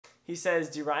He says,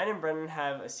 do Ryan and Brennan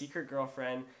have a secret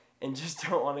girlfriend and just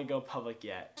don't want to go public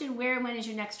yet? Where and when is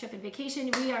your next trip and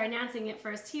vacation? We are announcing it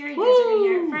first here. You guys are going to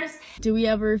hear it first. Do we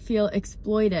ever feel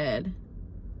exploited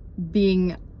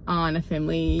being on a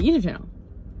family YouTube channel?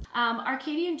 Are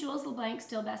Katie and Jules LeBlanc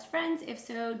still best friends? If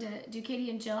so, do Katie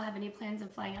and Jill have any plans of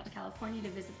flying out to California to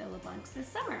visit the LeBlancs this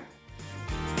summer?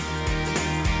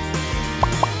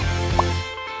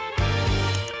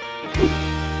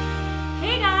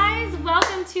 Hey guys,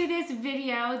 welcome to this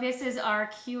video. This is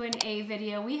our Q&A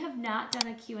video. We have not done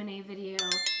a Q&A video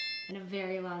in a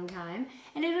very long time.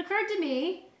 And it occurred to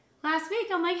me last week,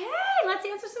 I'm like, hey, let's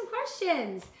answer some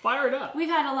questions. Fire it up. We've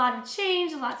had a lot of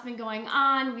change, a lot's been going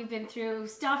on. We've been through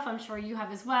stuff, I'm sure you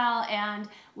have as well, and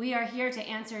we are here to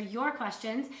answer your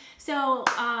questions. So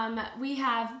we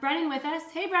have Brennan with us.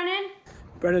 Hey, Brennan.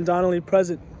 Brennan Donnelly,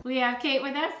 present. We have Kate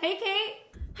with us. Hey, Kate.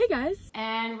 Hey guys.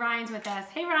 And Ryan's with us.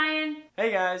 Hey, Ryan.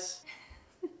 Hey guys.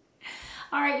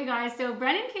 All right, you guys, so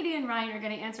Brennan, Katie, and Ryan are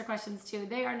gonna answer questions too.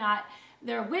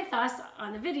 They're with us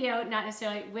on the video, not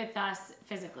necessarily with us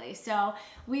physically. So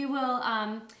we will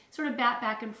sort of bat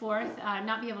back and forth,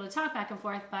 not be able to talk back and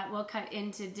forth, but we'll cut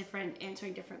into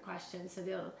answering different questions.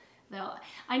 So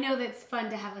I know that it's fun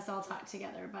to have us all talk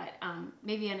together, but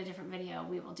maybe in a different video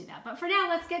we will do that. But for now,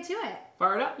 let's get to it.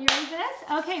 Fire it up. You ready for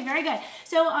this? Okay, very good.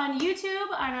 So on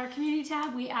YouTube, on our community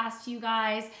tab, we asked you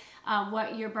guys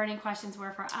what your burning questions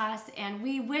were for us, and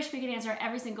we wish we could answer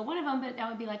every single one of them, but that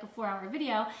would be like a 4-hour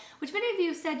video, which many of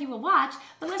you said you will watch,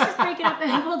 but let's just break it up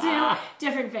and we'll do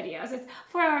different videos. It's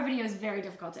 4-hour video is very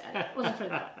difficult to edit. We'll just put it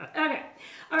that way. Okay.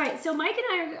 All right, so Mike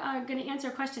and I are going to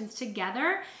answer questions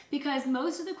together because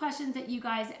most of the questions that you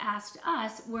guys asked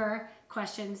us were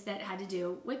questions that had to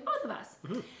do with both of us.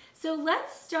 Mm-hmm. So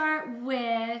let's start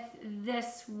with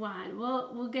this one.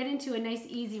 We'll get into a nice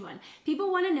easy one.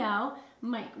 People want to know,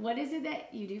 Mike, what is it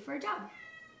that you do for a job?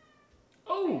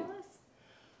 Oh,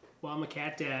 well, I'm a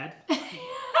cat dad.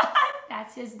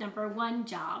 That's his #1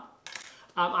 job.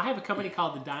 I have a company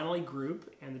called the Donnelly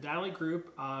Group, and the Donnelly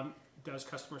Group does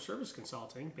customer service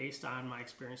consulting based on my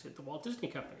experience at the Walt Disney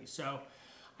Company. So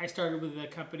I started with the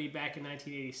company back in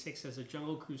 1986 as a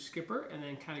Jungle Cruise skipper, and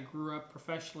then kind of grew up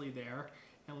professionally there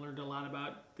and learned a lot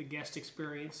about the guest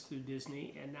experience through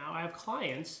Disney. And now I have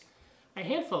clients, a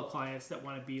handful of clients that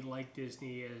want to be like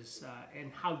Disney is,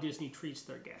 and how Disney treats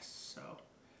their guests. So,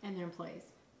 and their employees.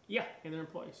 Yeah, and their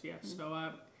employees, yeah. Mm-hmm.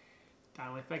 So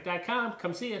DonnellyEffect.com,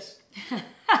 come see us.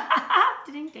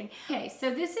 Okay,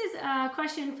 so this is a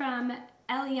question from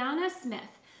Eliana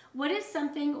Smith. What is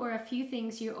something or a few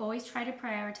things you always try to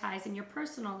prioritize in your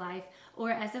personal life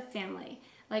or as a family,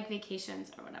 like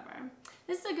vacations or whatever?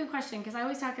 This is a good question because I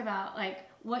always talk about like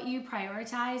what you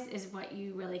prioritize is what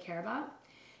you really care about.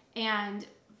 And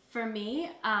for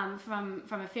me, from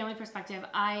a family perspective,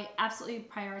 I absolutely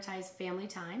prioritize family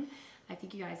time. I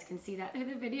think you guys can see that through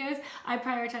the videos. I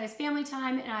prioritize family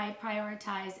time and I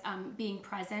prioritize being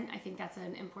present. I think that's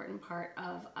an important part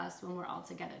of us when we're all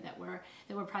together, that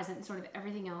we're present and sort of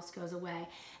everything else goes away.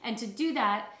 And to do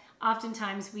that,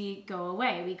 oftentimes we go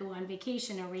away. We go on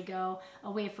vacation or we go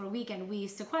away for a weekend. We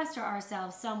sequester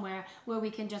ourselves somewhere where we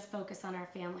can just focus on our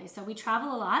family. So we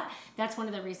travel a lot. That's one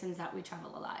of the reasons that we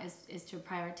travel a lot is to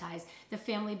prioritize the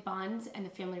family bonds and the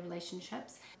family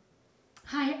relationships.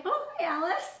 Hi, oh, hi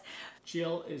Alice.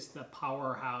 Jill is the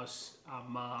powerhouse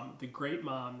mom, the great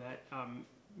mom that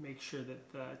makes sure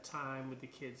that the time with the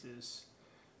kids is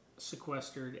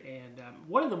sequestered. And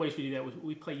one of the ways we do that is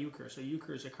we play euchre. So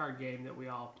euchre is a card game that we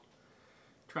all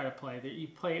try to play. You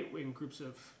play it in groups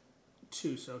of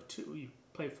 2. So you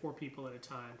play 4 people at a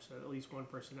time, so at least one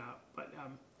person out.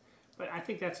 But I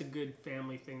think that's a good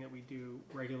family thing that we do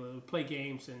regularly. We play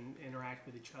games and interact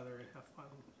with each other and have fun,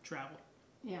 travel.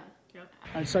 Yeah. Yeah. All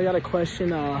right, so I got a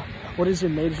question. What is your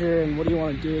major and what do you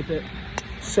want to do with it?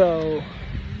 So,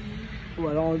 well,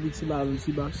 I don't want to be too loud in the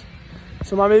T-box.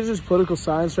 So my major is political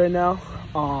science right now.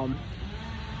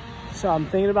 So I'm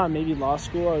thinking about maybe law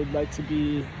school. I would like to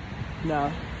be,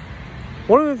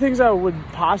 one of the things I would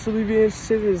possibly be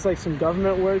interested in is like some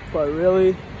government work, but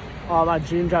really my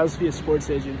dream job is to be a sports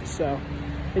agent. So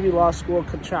maybe law school,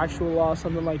 contractual law,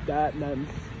 something like that, and then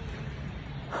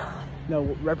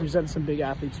represent some big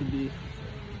athletes would be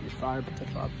fire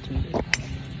potential opportunity.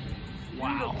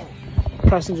 Wow.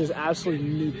 Preston just absolutely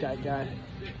nuked that guy.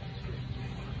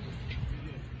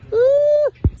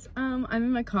 I'm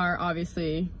in my car,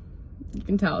 obviously. You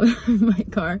can tell in my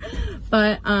car.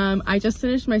 But I just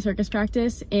finished my circus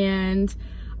practice and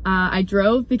I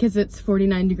drove because it's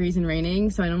 49 degrees and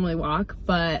raining, so I don't really walk.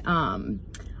 But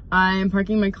I'm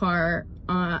parking my car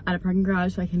at a parking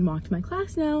garage so I can walk to my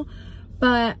class now.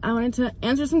 but I wanted to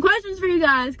answer some questions for you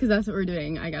guys because that's what we're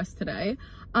doing, I guess, today.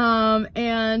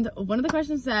 And one of the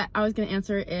questions that I was going to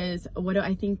answer is, what do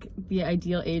I think the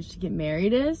ideal age to get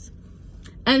married is?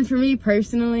 And for me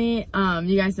personally,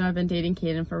 you guys know I've been dating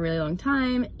Kaden for a really long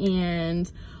time,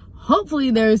 and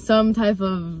hopefully there's some type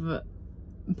of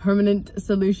permanent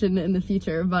solution in the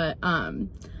future. But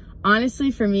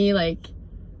honestly, for me, like,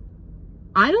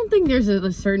 I don't think there's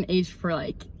a certain age for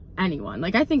like anyone.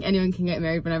 Like, I think anyone can get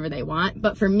married whenever they want.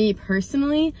 But for me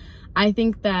personally, I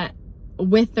think that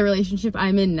with the relationship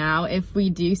I'm in now, if we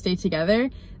do stay together,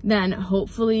 then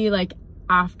hopefully like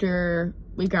after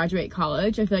we graduate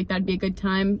college, I feel like that'd be a good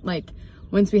time. Like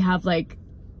once we have like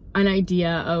an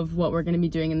idea of what we're going to be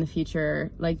doing in the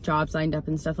future, like jobs lined up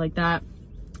and stuff like that,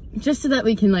 just so that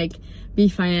we can like be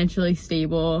financially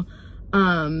stable.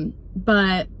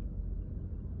 But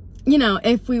you know,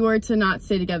 if we were to not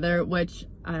stay together, which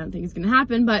I don't think is going to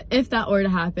happen, but if that were to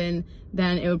happen,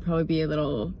 then it would probably be a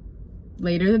little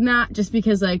later than that, just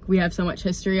because like we have so much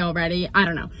history already. I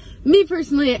don't know. Me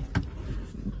personally,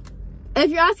 if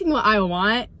you're asking what I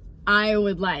want, I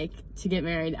would like to get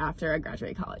married after I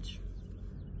graduate college.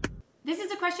 This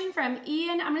is a question from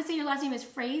Ian. I'm gonna say your last name is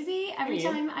Frazee. Every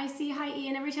time I see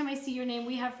your name,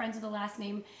 we have friends with a last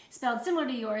name spelled similar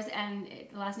to yours, and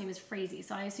the last name is Frazee,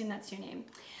 so I assume that's your name.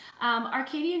 Are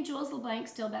Katie and Jules LeBlanc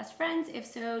still best friends? If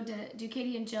so, do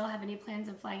Katie and Jill have any plans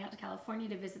of flying out to California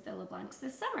to visit the LeBlancs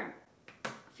this summer?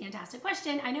 Fantastic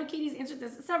question. I know Katie's answered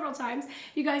this several times.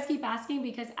 You guys keep asking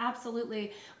because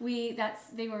absolutely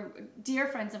they were dear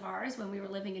friends of ours when we were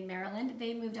living in Maryland.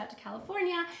 They moved out to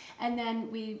California, and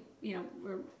then we,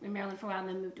 were in Maryland for a while and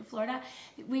then moved to Florida.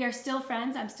 We are still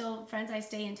friends. I'm still friends. I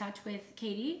stay in touch with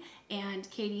Katie, and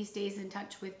Katie stays in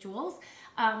touch with Jules.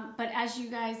 But as you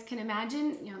guys can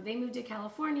imagine, they moved to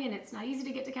California, and it's not easy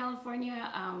to get to California.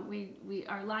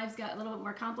 Our lives got a little bit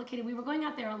more complicated. We were going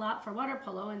out there a lot for water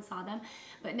polo and saw them,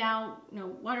 but now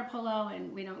water polo,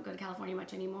 and we don't go to California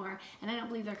much anymore. And I don't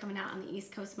believe they're coming out on the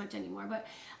East Coast much anymore. But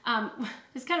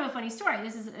it's kind of a funny story.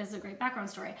 This is a great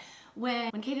background story. When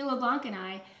Katie LeBlanc and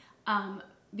I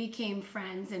became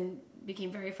friends and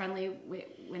became very friendly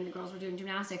when the girls were doing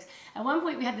gymnastics, at one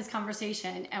point we had this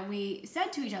conversation and we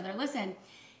said to each other, listen,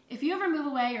 if you ever move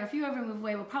away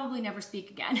we'll probably never speak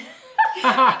again.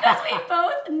 Because we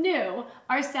both knew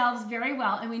ourselves very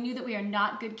well, and we knew that we are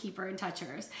not good keeper and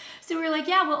touchers. So we were like,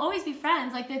 yeah, we'll always be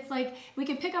friends. Like, it's like we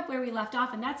can pick up where we left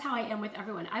off, and that's how I am with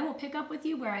everyone. I will pick up with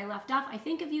you where I left off. I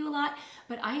think of you a lot,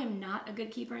 but I am not a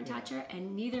good keeper and toucher,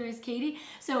 and neither is Katie.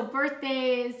 So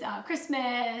birthdays,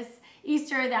 Christmas,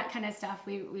 Easter, that kind of stuff,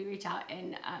 we reach out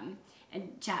and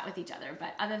chat with each other.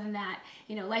 But other than that,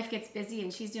 life gets busy,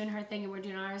 and she's doing her thing and we're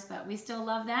doing ours, but we still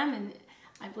love them, and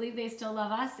I believe they still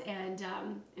love us, and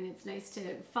it's nice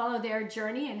to follow their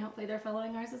journey, and hopefully they're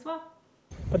following ours as well.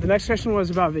 But the next question was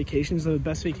about vacations, the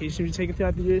best vacation you've taken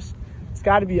throughout the years. It's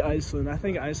got to be Iceland. I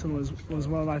think Iceland was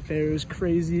one of my favorites.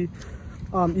 Crazy.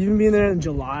 Even being there in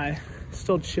July,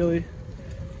 still chilly,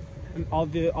 and all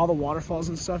the waterfalls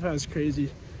and stuff, that was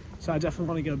crazy. So I definitely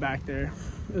want to go back there.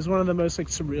 It was one of the most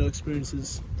surreal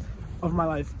experiences of my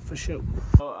life, for sure.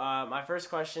 So, my first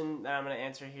question that I'm going to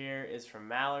answer here is from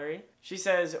Mallory. She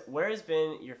says, where has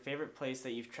been your favorite place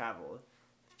that you've traveled?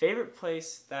 Favorite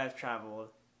place that I've traveled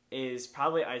is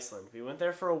probably Iceland. We went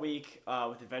there for a week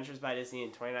with Adventures by Disney in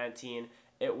 2019.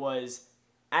 It was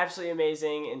absolutely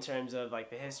amazing in terms of like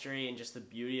the history and just the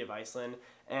beauty of Iceland,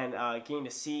 and getting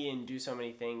to see and do so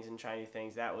many things and try new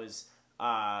things. That was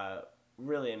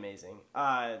really amazing.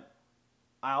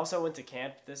 I also went to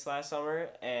camp this last summer,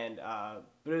 and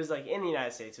but it was like in the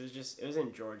United States. It was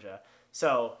in Georgia.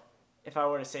 So if I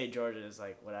were to say Georgia, it's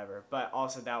like whatever. But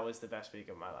also that was the best week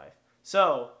of my life.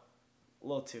 So a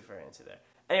little too for an answer there.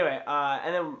 Anyway,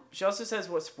 and then she also says,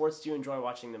 what sports do you enjoy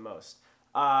watching the most?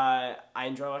 I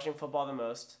enjoy watching football the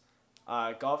most.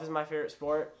 Golf is my favorite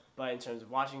sport, but in terms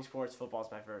of watching sports, football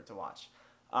is my favorite to watch.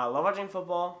 I love watching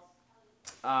football.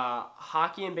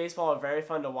 Hockey and baseball are very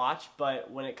fun to watch,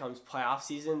 but when it comes playoff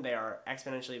season, they are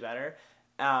exponentially better.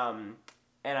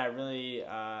 And I really,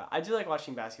 I do like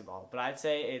watching basketball, but I'd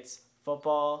say it's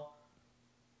football,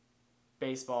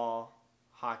 baseball,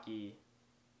 hockey,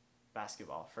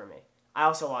 basketball for me. I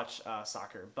also watch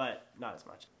soccer, but not as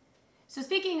much. So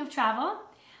speaking of travel,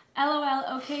 LOL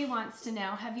OK wants to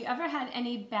know, have you ever had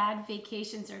any bad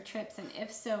vacations or trips, and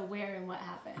if so, where and what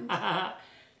happened?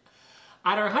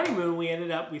 On our honeymoon,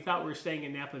 we thought we were staying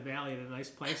in Napa Valley at a nice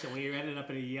place, and we ended up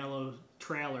in a yellow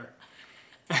trailer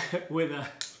with a.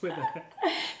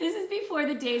 This is before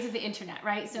the days of the internet,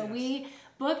 right? So yes. We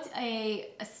booked a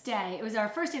stay. It was our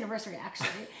first anniversary,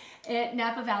 actually, in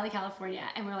Napa Valley, California.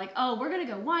 And we're like, oh, we're going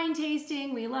to go wine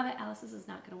tasting. We love it. Alice, this is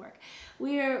not going to work.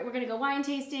 We're going to go wine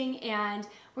tasting, and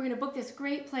we're going to book this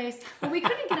great place. But we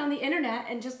couldn't get on the internet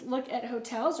and just look at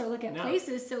hotels or look at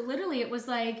places. So literally it was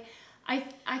like, I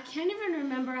can't even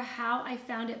remember how I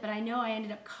found it, but I know I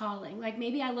ended up calling. Like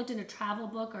maybe I looked in a travel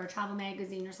book or a travel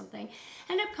magazine or something.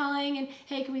 Ended up calling and,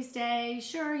 hey, can we stay?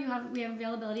 Sure, we have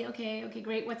availability. Okay,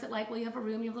 great. What's it like? Well, you have a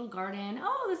room, you have a little garden.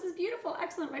 Oh, this is beautiful.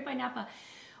 Excellent. Right by Napa.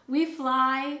 We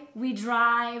fly, we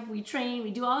drive, we train,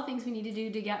 we do all the things we need to do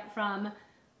to get from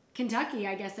Kentucky,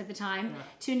 I guess at the time,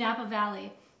 to Napa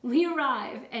Valley. We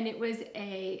arrive, and it was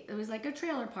like a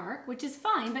trailer park, which is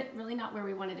fine, but really not where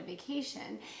we wanted a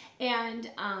vacation.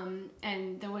 And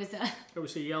there was a... It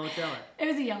was a yellow trailer. It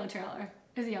was a yellow trailer.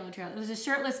 It was a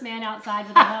shirtless man outside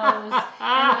with a hose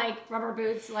and like rubber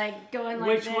boots, like going like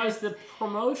Which this. was the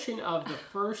promotion of the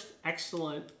first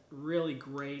excellent, really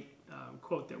great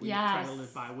quote that we try to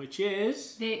live by, which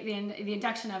is... The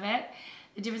induction of it.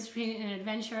 The difference between an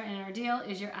adventure and an ordeal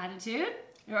is your attitude.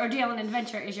 Ordeal and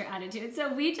adventure is your attitude.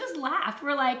 So we just laughed.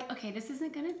 We're like, okay, this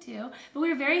isn't gonna do. But we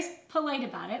were very polite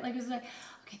about it. Like it was like,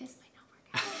 okay, this might not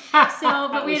work out. So,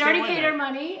 but we had already paid our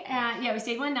money, and we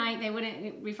stayed one night. They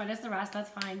wouldn't refund us the rest. That's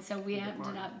fine. So we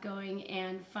ended up going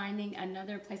and finding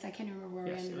another place. I can't remember where we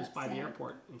ended up. Yes, it was by the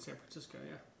airport in San Francisco.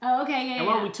 Yeah. Oh, okay, And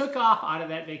when we took off out of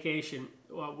that vacation,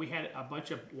 well, we had a bunch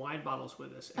of wine bottles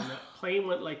with us, and the plane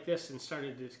went like this and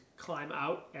started to climb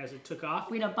out as it took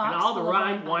off. We had a box and all the full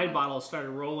of wine bottles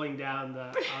started rolling down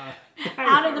the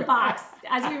out of the box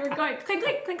as we were going, clink,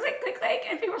 clink, clink, clink, clink, clink,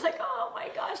 and people were like, "Oh my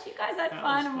gosh, you guys had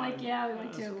fun!" I'm like, "Yeah, we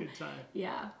went to." That was a good time.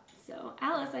 Yeah. So,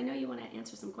 Alice, I know you want to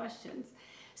answer some questions.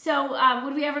 So,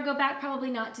 would we ever go back?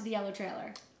 Probably not to the yellow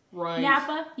trailer. Right.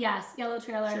 Napa, yes. Yellow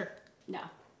trailer, Sure. no.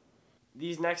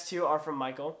 These next two are from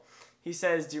Michael. He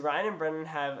says, do Ryan and Brennan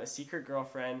have a secret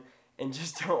girlfriend and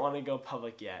just don't want to go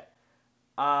public yet?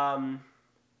 No.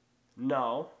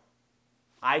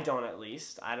 I don't, at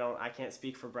least. I can't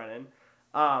speak for Brennan.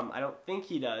 I don't think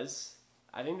he does.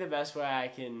 I think the best way I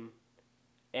can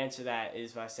answer that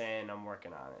is by saying I'm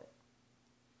working on it.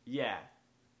 Yeah.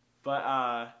 But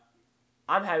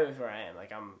I'm happy with where I am.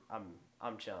 Like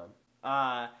I'm chilling.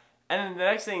 And then the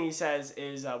next thing he says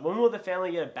is, when will the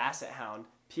family get a basset hound?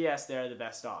 P.S. They're the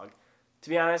best dog. To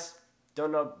be honest,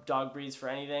 don't know dog breeds for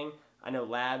anything. I know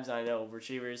labs, I know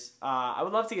retrievers. I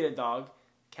would love to get a dog.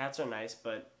 Cats are nice,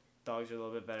 but dogs are a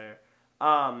little bit better.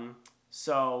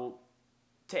 So,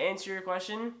 to answer your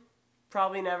question,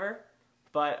 probably never.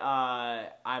 But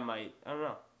I might. I don't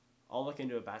know. I'll look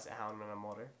into a basset hound when I'm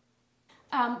older.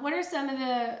 What are some of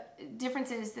the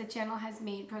differences the channel has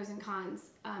made, pros and cons,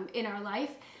 in our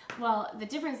life? Well, the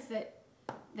difference that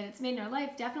it's made in our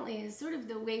life definitely is sort of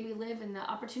the way we live and the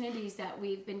opportunities that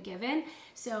we've been given.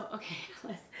 So, okay,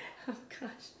 Alice. Oh gosh,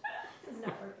 this is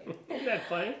not working. Isn't that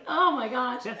funny? Oh my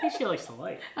gosh. I think she likes the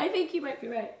light. I think you might be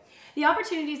right. The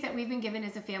opportunities that we've been given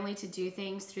as a family to do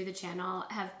things through the channel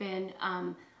have been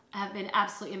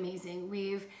absolutely amazing.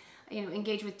 We've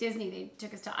engaged with Disney. They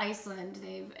took us to Iceland.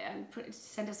 They've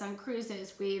sent us on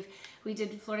cruises. We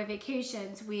did Florida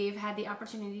vacations. We've had the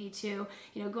opportunity to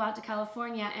go out to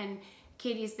California, and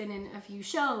Katie's been in a few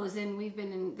shows, and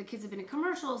the kids have been in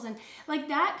commercials, and like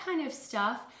that kind of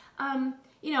stuff.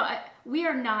 We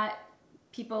are not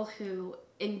people who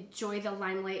enjoy the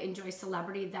limelight, enjoy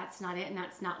celebrity. That's not it, and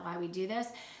that's not why we do this.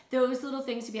 Those little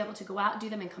things, to be able to go out, do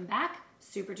them, and come back,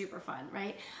 super duper fun,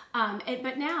 right?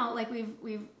 But now, like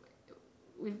we've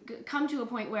come to a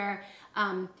point where,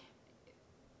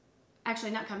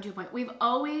 actually not come to a point. We've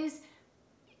always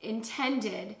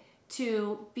intended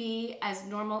to be as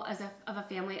normal of a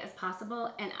family as possible,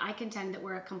 and I contend that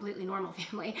we're a completely normal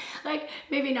family. Like,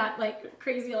 maybe not like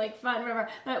crazy, like fun, whatever,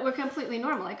 but we're completely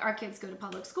normal. Like, our kids go to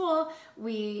public school.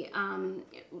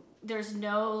 There's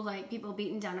no like people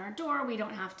beating down our door. We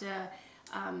don't have to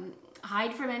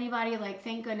hide from anybody. Like,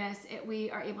 thank goodness we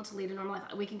are able to lead a normal life.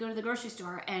 We can go to the grocery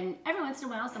store, and every once in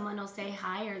a while someone will say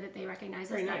hi or that they recognize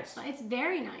us. Very nice. It's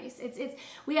very nice.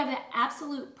 We have the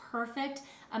absolute perfect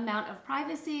amount of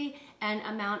privacy and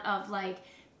amount of like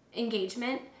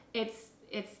engagement. It's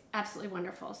absolutely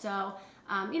wonderful. So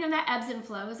that ebbs and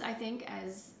flows, I think,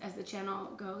 as the channel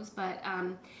goes. But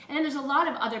and then there's a lot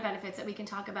of other benefits that we can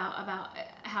talk about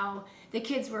how the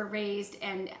kids were raised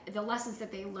and the lessons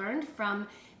that they learned from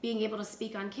being able to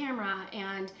speak on camera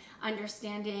and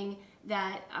understanding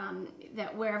that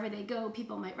that wherever they go,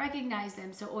 people might recognize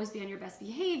them. So always be on your best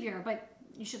behavior. But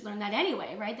you should learn that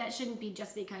anyway, right? That shouldn't be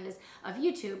just because of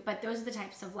YouTube, but those are the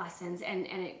types of lessons, and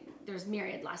there's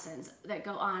myriad lessons that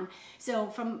go on.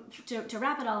 So to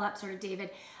wrap it all up, sort of, David,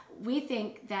 we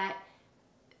think that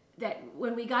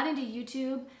when we got into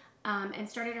YouTube, and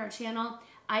started our channel,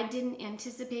 we didn't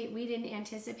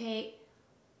anticipate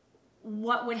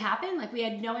what would happen. Like, we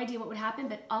had no idea what would happen,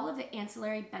 but all of the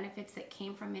ancillary benefits that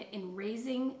came from it in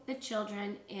raising the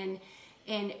children, in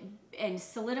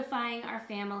solidifying our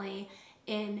family,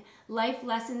 in life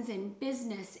lessons in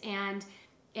business, and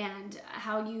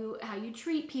how you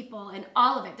treat people, and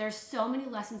all of it. There's so many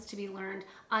lessons to be learned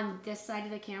on this side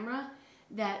of the camera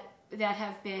that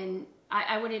have been,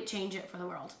 I wouldn't change it for the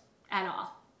world at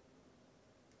all.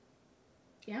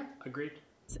 Yeah. Agreed.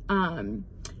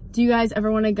 Do you guys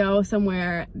ever want to go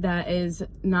somewhere that is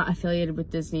not affiliated with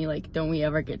Disney? Like, don't we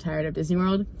ever get tired of Disney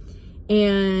World?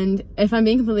 And if I'm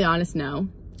being completely honest, no.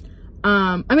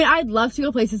 I mean, I'd love to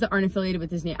go places that aren't affiliated with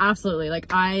Disney. Absolutely. Like,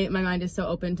 my mind is so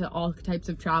open to all types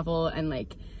of travel and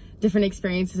like different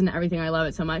experiences and everything. I love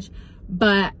it so much.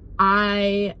 But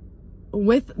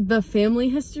with the family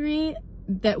history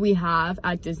that we have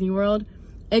at Disney World,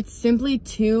 it's simply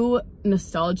too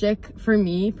nostalgic for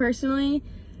me personally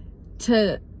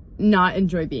to not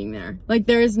enjoy being there. Like,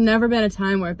 there's never been a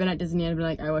time where I've been at Disney and I've been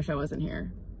like, I wish I wasn't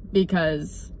here,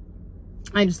 because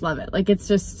I just love it. Like, it's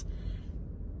just,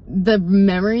 the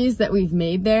memories that we've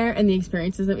made there and the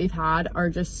experiences that we've had are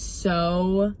just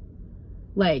so,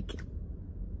 like,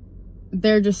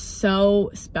 they're just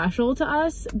so special to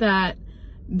us that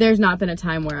there's not been a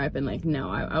time where I've been like, no,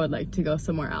 I would like to go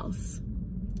somewhere else.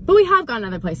 But we have gone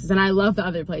other places, and I love the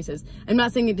other places. I'm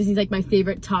not saying that Disney's like my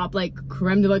favorite top, like,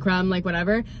 creme de la creme, like,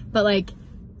 whatever, but like,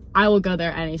 I will go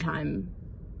there anytime.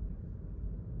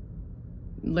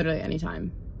 Literally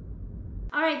anytime.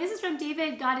 All right, this is from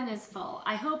David Godin is full.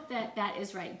 I hope that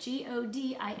is right.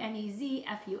 Godinezful.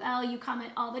 You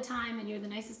comment all the time, and you're the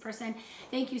nicest person.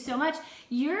 Thank you so much.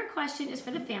 Your question is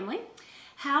for the family.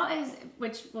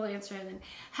 Which we'll answer then.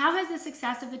 How has the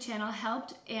success of the channel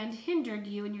helped and hindered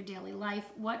you in your daily life?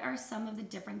 What are some of the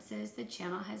differences the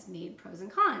channel has made, pros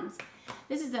and cons?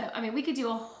 We could do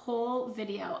a whole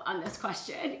video on this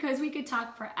question because we could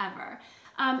talk forever.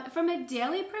 From a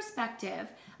daily perspective,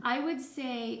 I would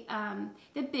say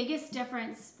the biggest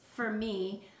difference for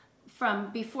me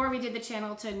from before we did the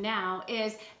channel to now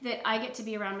is that I get to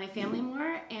be around my family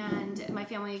more, and my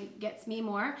family gets me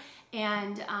more,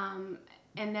 and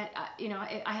that,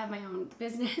 I have my own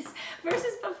business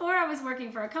versus before I was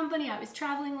working for a company. I was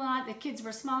traveling a lot. The kids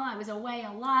were small. I was away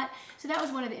a lot. So that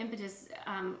was one of the impetuses,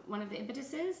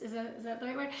 is that the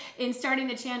right word? In starting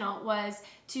the channel, was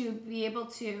to be able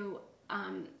to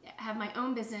have my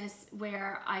own business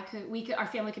where our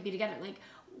family could be together. Like,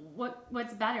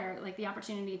 what's better, like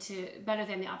better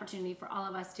than the opportunity for all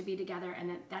of us to be together,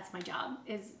 and that's my job,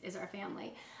 is our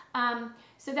family.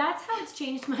 So that's how it's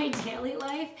changed my daily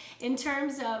life in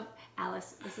terms of,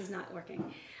 Alice, this is not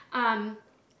working.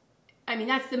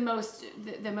 That's the most,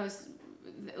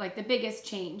 like, the biggest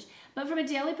change. But from a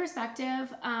daily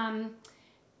perspective,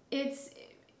 it's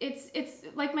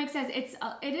like Mike says,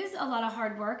 it is a lot of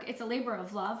hard work. It's a labor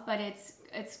of love, but it's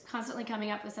constantly coming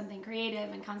up with something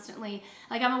creative, and constantly,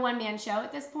 like, I'm a one-man show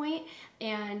at this point,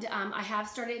 and I have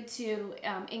started to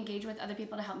engage with other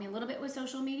people to help me a little bit with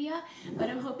social media, but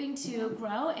I'm hoping to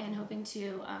grow and hoping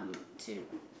to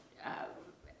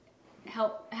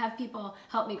have people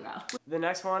help me grow. The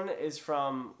next one is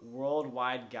from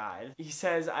Worldwide Guide. He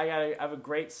says, I have a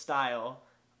great style.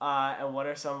 And what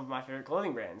are some of my favorite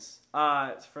clothing brands?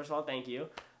 First of all, thank you.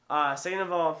 Second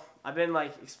of all, I've been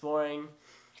like exploring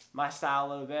my style a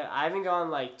little bit. I haven't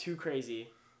gone like too crazy,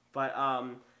 but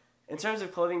in terms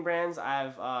of clothing brands, I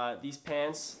have these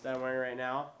pants that I'm wearing right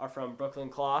now are from Brooklyn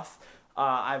Cloth.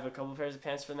 I have a couple pairs of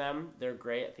pants from them. They're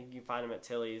great. I think you can find them at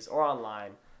Tilly's or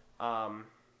online.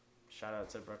 Shout out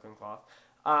to Brooklyn Cloth.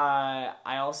 Let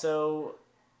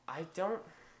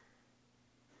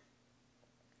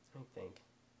me think.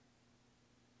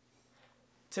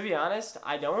 To be honest,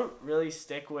 I don't really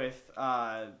stick with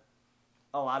a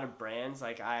lot of brands.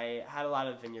 Like, I had a lot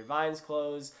of Vineyard Vines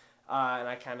clothes, and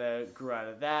I kind of grew out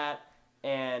of that.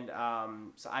 And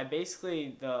so I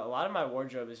basically, a lot of my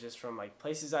wardrobe is just from like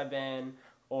places I've been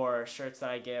or shirts that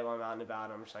I get while I'm out and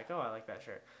about. I'm just like, oh, I like that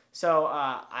shirt. So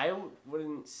I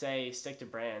wouldn't say stick to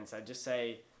brands. I'd just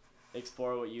say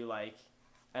explore what you like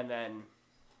and then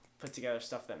put together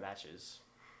stuff that matches.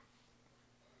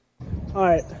 All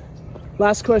right.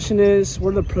 Last question is,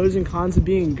 what are the pros and cons of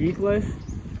being in Greek life?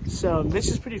 So Mitch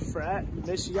is pretty frat.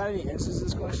 Mitch, you got any answers to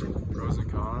this question? Pros and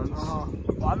cons?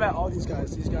 Well, I met all these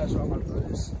guys. These guys are all my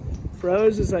brothers.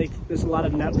 Pros is like, there's a lot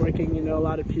of networking, a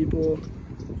lot of people.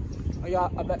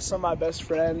 I met some of my best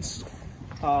friends.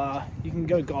 You can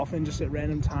go golfing just at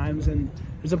random times, and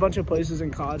there's a bunch of places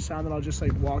in College Town that I'll just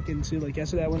like walk into. Like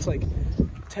yesterday I went to like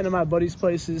 10 of my buddies'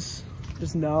 places,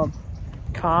 just know them.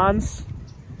 Cons,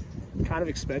 kind of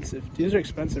expensive. Dues are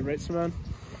expensive, right, Simone?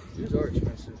 Dues are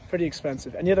expensive. Pretty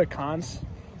expensive. Any other cons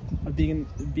of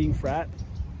being frat?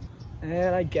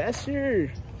 And I guess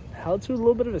you're held to a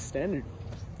little bit of a standard.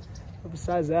 But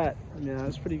besides that, I mean,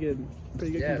 that's pretty good.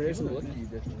 Pretty good comparison. People look at you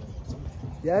differently.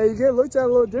 Yeah, you get looked at a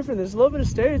little different. There's a little bit of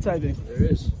stereotyping. There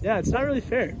is. Yeah, it's not really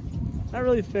fair. Not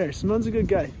really fair. Simone's a good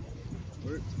guy.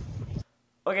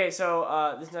 Okay,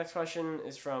 so this next question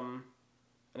is from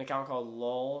an account called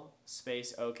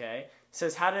lol_ok. It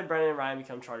says, how did Brennan and Ryan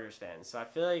become Chargers fans? So I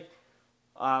feel like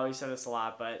we've said this a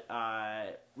lot, but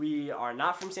we are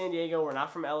not from San Diego. We're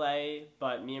not from LA,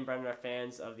 but me and Brennan are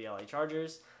fans of the LA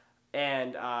Chargers.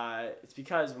 And it's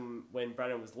because when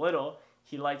Brennan was little,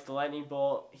 he liked the lightning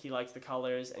bolt, he liked the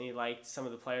colors, and he liked some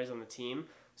of the players on the team.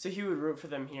 So he would root for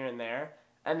them here and there.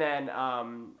 And then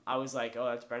I was like, oh,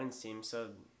 that's Brennan's team, so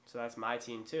that's my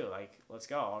team too. Like, let's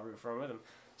go. I'll root for him with him.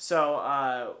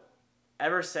 So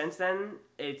ever since then,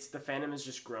 the fandom has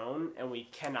just grown, and we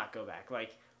cannot go back.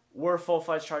 Like, we're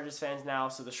full-fledged Chargers fans now.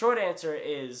 So the short answer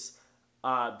is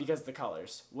because of the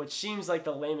colors, which seems like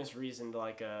the lamest reason to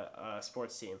like a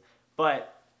sports team.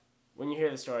 But when you hear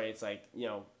the story, it's like, you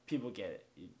know, people get it.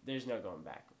 There's no going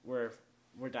back. We're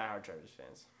diehard Chargers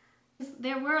fans.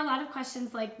 There were a lot of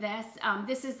questions like this.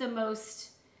 This is the most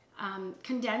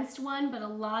condensed one, but a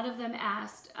lot of y'all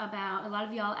asked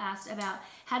about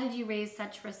how did you raise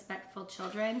such respectful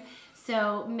children?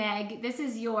 So Meg, this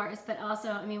is yours, but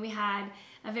also, I mean, we had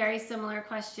a very similar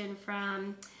question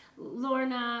from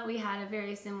Lorna. We had a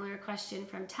very similar question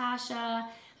from Tasha.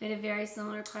 We had a very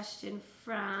similar question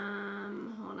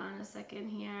from, hold on a second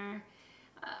here.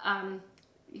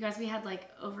 You guys, we had like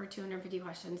over 250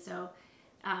 questions. So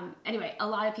anyway, a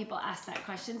lot of people asked that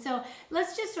question. So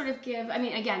let's just sort of give, I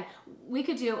mean, again, we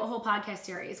could do a whole podcast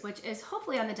series, which is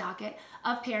hopefully on the docket,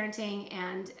 of parenting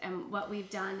and what we've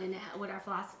done and what our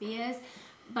philosophy is.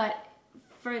 But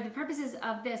for the purposes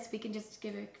of this, we can just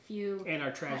give a few. And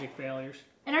our tragic failures.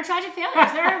 And our tragic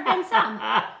failures. There have been some.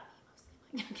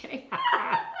 No, I'm kidding.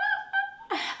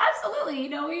 Absolutely. You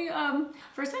know, we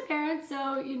first-time parents,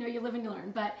 so, you know, you live and you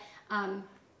learn. But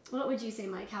what would you say,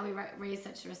 Mike, how we raise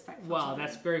such respectful children?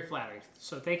 That's very flattering.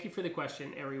 So thank you for the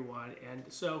question, everyone. And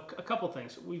so a couple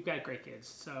things. We've got great kids.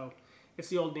 So it's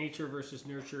the old nature versus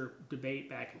nurture debate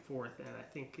back and forth. And I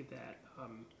think that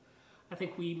I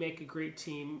think we make a great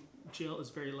team. Jill is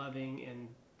very loving and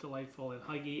delightful and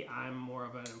huggy. I'm more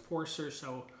of an enforcer,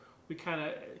 so we kind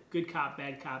of good cop,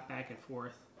 bad cop, back and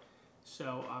forth.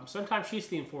 So sometimes she's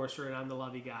the enforcer and I'm the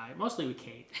lovey guy, mostly with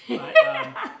Kate. But,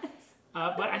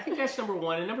 but I think that's number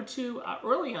one. And number two,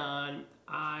 early on,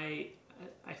 I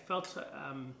felt,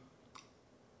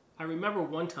 I remember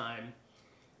one time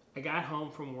I got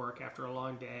home from work after a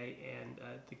long day and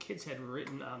the kids had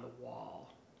written on the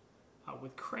wall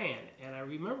with crayon, and I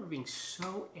remember being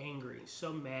so angry,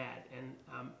 so mad,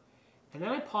 and then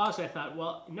I paused and I thought,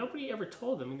 well, nobody ever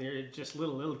told them. I mean, they're just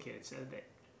little kids.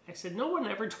 I said, no one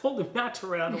ever told them not to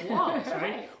write on the walls,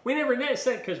 right? We never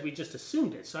said it because we just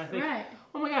assumed it. So I think,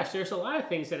 oh my gosh, there's a lot of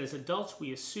things that as adults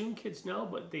we assume kids know,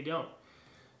 but they don't.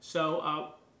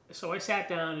 So so I sat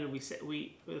down and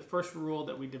the first rule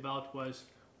that we developed was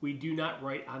we do not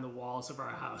write on the walls of our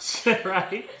house,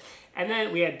 right? And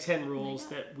then we had 10 rules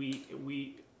that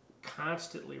we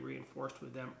constantly reinforced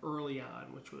with them early on,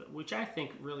 which I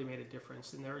think really made a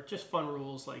difference. And there are just fun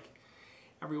rules like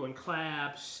everyone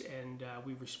claps and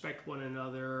we respect one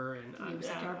another, and we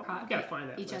respect we gotta find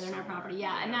that each other in our property.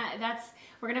 Yeah, and that's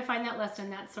we're gonna find that list,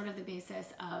 and that's sort of the basis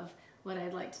of what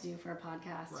I'd like to do for a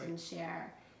podcast and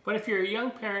share. But if you're a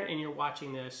young parent and you're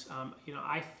watching this, you know,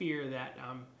 I fear that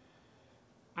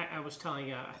I was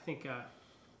telling I think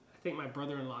my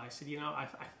brother-in-law, I said, you know, I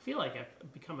feel like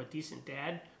I've become a decent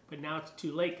dad, but now it's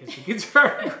too late because the kids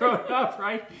are grown up,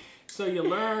 right? So you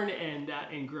learn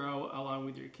and grow along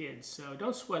with your kids. So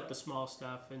don't sweat the small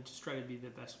stuff and just try to be the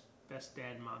best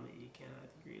dad and mom that you can. I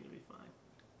think you're going to be fine.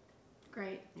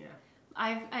 Great. Yeah.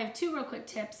 I have two real quick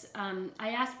tips. I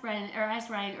asked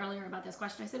Ryan earlier about this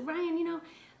question. I said, Ryan, you know,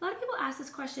 a lot of people ask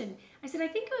this question. I said, I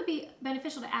think it would be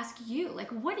beneficial to ask you, like,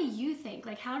 what do you think?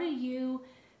 Like, how do you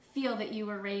feel that you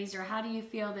were raised, or how do you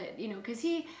feel that, you know, because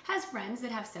he has friends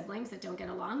that have siblings that don't get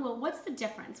along. Well, what's the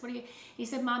difference? He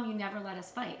said, Mom, you never let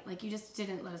us fight. Like, you just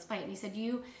didn't let us fight. And he said,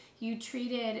 you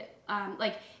treated,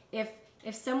 like, if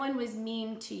someone was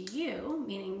mean to you,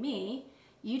 meaning me,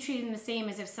 you treat them the same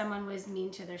as if someone was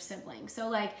mean to their sibling. So,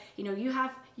 like, you know,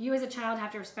 you as a child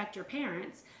have to respect your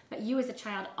parents, but you as a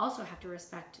child also have to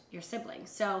respect your siblings.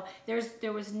 So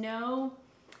there was no,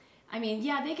 I mean,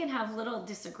 yeah, they can have little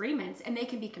disagreements and they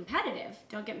can be competitive,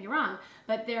 don't get me wrong,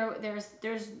 but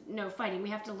there's no fighting. We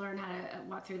have to learn how to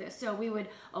walk through this. So we would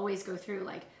always go through,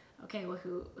 like, okay, well,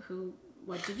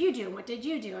 what did you do? What did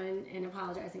you do? And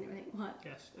apologizing and everything. What?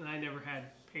 Yes, and I never had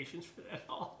patience for that at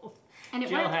all. And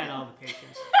Jill had all the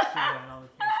patience. Jill had all the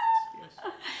patience,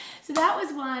 yes. So that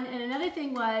was one. And another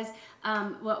thing was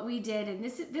what we did, and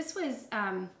this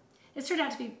turned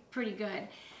out to be pretty good.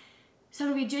 So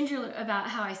I'm going to be ginger about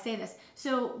how I say this.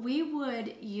 So we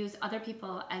would use other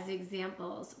people as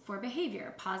examples for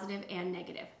behavior, positive and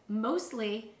negative.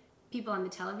 Mostly people on the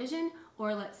television,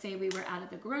 or let's say we were out at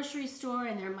the grocery store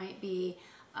and there might be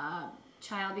a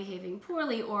child behaving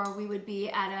poorly, or we would be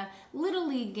at a Little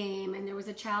League game and there was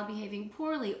a child behaving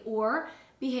poorly or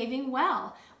behaving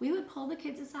well. We would pull the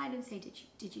kids aside and say,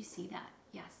 did you see that?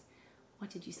 Yes. What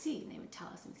did you see? And they would tell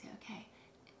us, and we'd say, okay,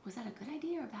 was that a good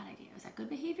idea or a bad idea? Was that good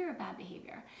behavior or bad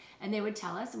behavior? And they would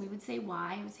tell us, and we would say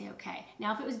why, and we'd say, okay.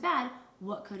 Now, if it was bad,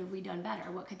 what could have we done better?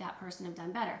 What could that person have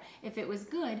done better? If it was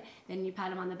good, then you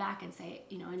pat them on the back and say,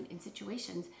 you know, in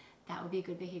situations, that would be a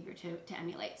good behavior to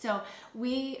emulate. So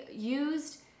we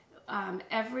used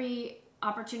every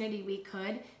opportunity we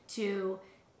could to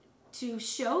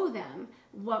show them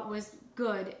what was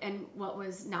good and what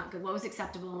was not good, what was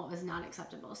acceptable and what was not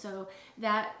acceptable. So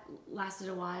that lasted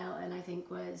a while, and I think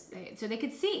so they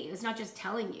could see. It's not just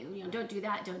telling you, you know, don't do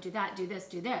that, do this,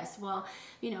 do this. Well,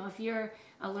 you know, if you're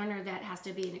a learner that has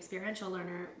to be an experiential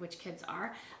learner, which kids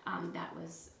are, that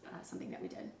was something that we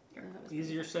did.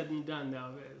 Easier said than done,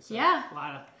 though. So yeah.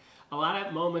 A lot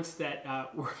of moments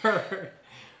that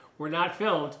were not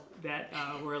filmed that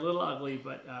were a little ugly,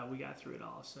 but we got through it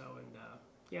all. So, and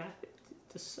yeah,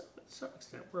 to some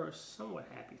extent, we're a somewhat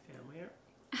happy family, aren't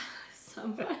we?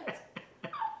 Somewhat.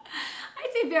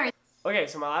 I'd say very. Okay,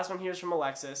 so my last one here is from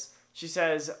Alexis. She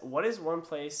says, what is one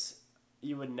place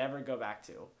you would never go back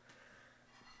to?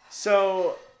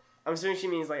 So, I'm assuming she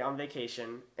means like on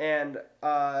vacation. And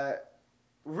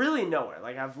really nowhere.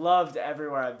 Like, I've loved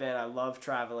everywhere I've been. I love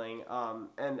traveling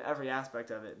and every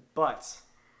aspect of it. But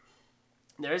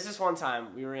there is this one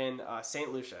time we were in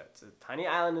St. Lucia. It's a tiny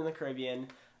island in the Caribbean.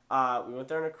 We went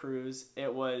there on a cruise.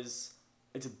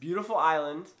 It's a beautiful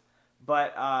island,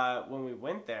 but when we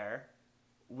went there,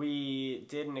 we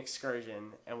did an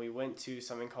excursion and we went to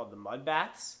something called the mud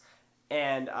baths.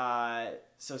 And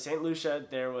so St. Lucia,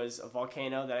 there was a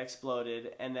volcano that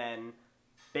exploded and then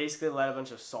basically let a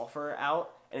bunch of sulfur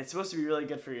out. And it's supposed to be really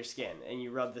good for your skin. And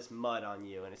you rub this mud on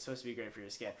you and it's supposed to be great for your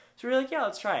skin. So we were like, yeah,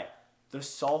 let's try it. The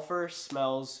sulfur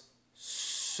smells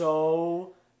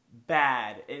so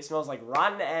bad. It smells like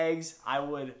rotten eggs. I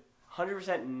would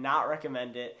 100% not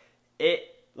recommend it. It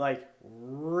like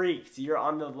reeked. You're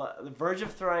on the verge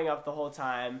of throwing up the whole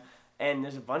time, and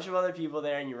there's a bunch of other people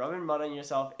there, and you're rubbing mud on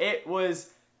yourself. It was,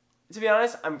 to be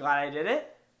honest, I'm glad I did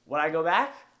it. Would I go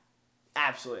back?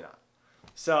 Absolutely not.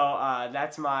 So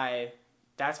that's my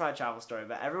travel story.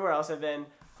 But everywhere else I've been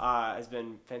has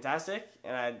been fantastic,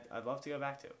 and I'd love to go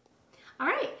back to. All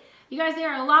right. You guys,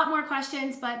 there are a lot more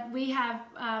questions, but we have,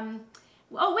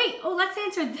 let's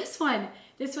answer this one.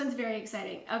 This one's very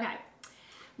exciting. Okay.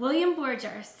 William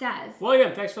Borger says.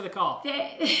 William, thanks for the call.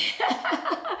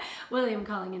 William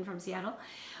calling in from Seattle.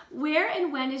 Where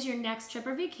and when is your next trip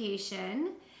or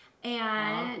vacation?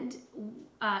 And,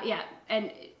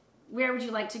 and where would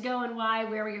you like to go and why?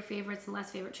 Where were your favorites and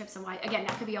less favorite trips and why? Again,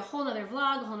 that could be a whole other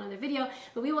vlog, a whole other video,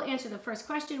 but we will answer the first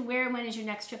question. Where and when is your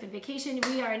next trip and vacation?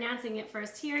 We are announcing it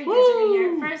first here. You guys are going to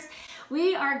hear it first.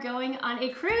 We are going on a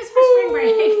cruise for spring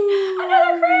break.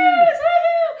 Another cruise!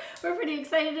 Woo-hoo! We're pretty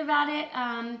excited about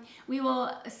it. We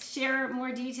will share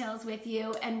more details with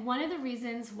you. And one of the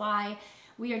reasons why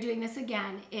we are doing this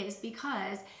again is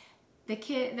because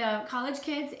the college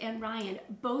kids and Ryan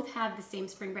both have the same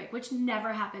spring break, which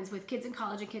never happens with kids in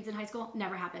college and kids in high school.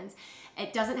 Never happens.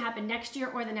 It doesn't happen next year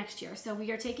or the next year. So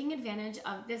we are taking advantage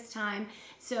of this time.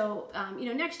 So,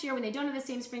 next year when they don't have the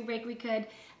same spring break, we could,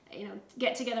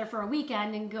 get together for a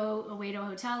weekend and go away to a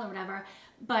hotel or whatever.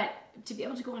 But to be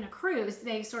able to go on a cruise,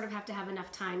 they sort of have to have enough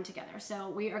time together. So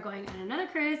we are going on another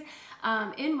cruise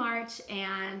in March,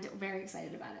 and very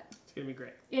excited about it. It's going to be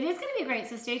great. It is going to be great,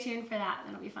 so stay tuned for that.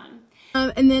 That'll be fun.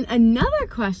 And then another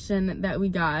question that we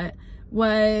got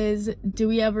was, do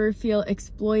we ever feel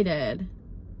exploited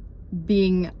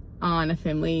being on a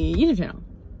family YouTube channel?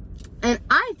 And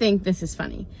I think this is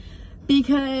funny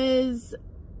because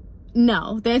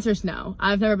no, the answer is no.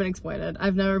 I've never been exploited.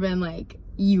 I've never been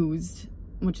used,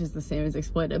 which is the same as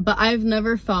exploited, but I've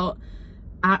never felt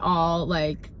at all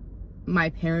like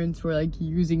my parents were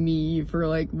using me for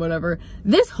whatever.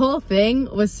 This whole thing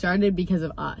was started because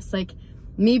of us.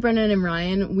 Me, Brennan, and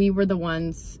Ryan, we were the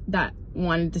ones that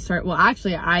wanted to start. Well,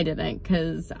 actually, I didn't,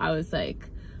 because I was I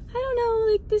don't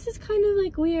know, this is kind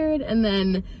of weird. And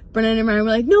then Brennan and Ryan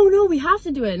were no, we have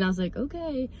to do it. And I was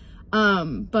okay.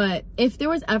 But if there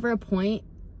was ever a point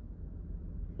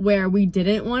where we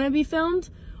didn't want to be filmed,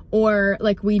 or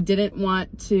like we didn't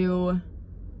want to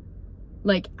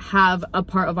like have a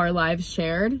part of our lives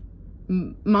shared,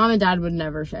 mom and dad would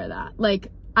never share that. Like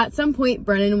at some point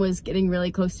Brennan was getting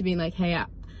really close to being like, hey,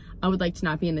 I would like to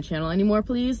not be in the channel anymore,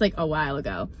 please, like a while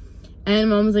ago. And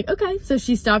mom was like, okay. So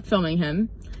she stopped filming him,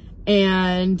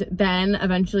 and then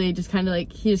eventually just kind of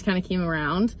like he just kind of came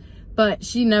around, but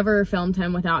she never filmed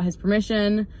him without his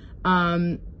permission.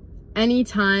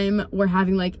 Anytime we're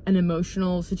having like an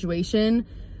emotional situation,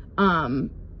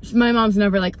 my mom's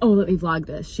never like, oh, let me vlog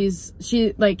this.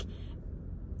 She like,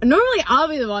 normally I'll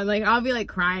be the one, like I'll be like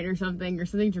crying or something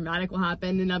dramatic will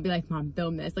happen, and I'll be like, mom,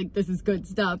 film this, like this is good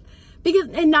stuff.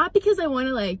 Not because I want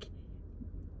to like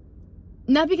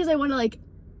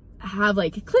have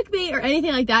like clickbait or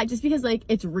anything like that, just because like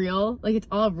it's real, like it's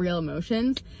all real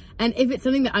emotions. And if it's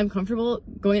something that I'm comfortable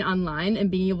going online and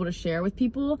being able to share with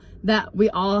people that we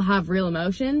all have real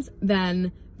emotions,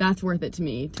 then that's worth it to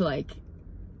me to like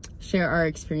share our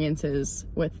experiences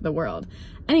with the world.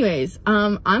 Anyways,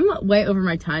 I'm way over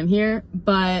my time here,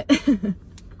 but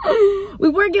we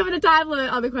were given a time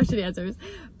limit on the question answers.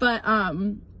 But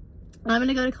I'm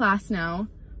gonna go to class now.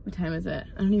 What time is it?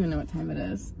 I don't even know what time it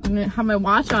is. I'm gonna have my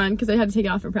watch on because I had to take it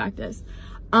off for practice.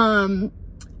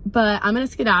 But I'm gonna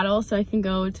skedaddle so I can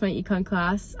go to my econ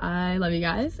class. I love you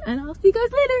guys, and I'll see you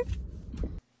guys later.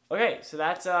 Okay, so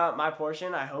that's my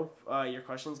portion. I hope your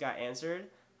questions got answered.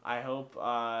 I hope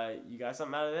you got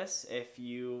something out of this. If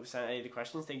you sent any of the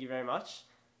questions, thank you very much.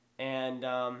 And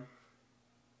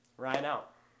Ryan out.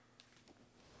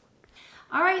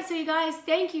 All right, so you guys,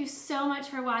 thank you so much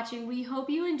for watching. We hope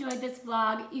you enjoyed this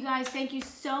vlog. You guys, thank you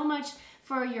so much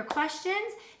for your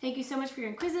questions. Thank you so much for your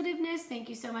inquisitiveness. Thank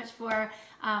you so much for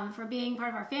being part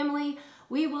of our family.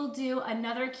 We will do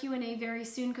another Q&A very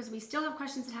soon because we still have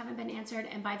questions that haven't been answered,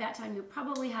 and by that time you'll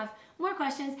probably have more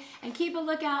questions. And keep a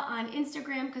lookout on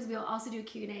Instagram because we'll also do a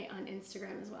Q&A on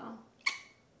Instagram as well.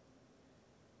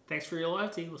 Thanks for your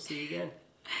loyalty. We'll see you again.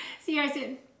 See you guys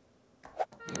soon.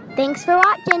 Thanks for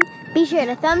watching. Be sure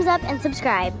to thumbs up and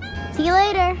subscribe. See you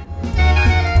later.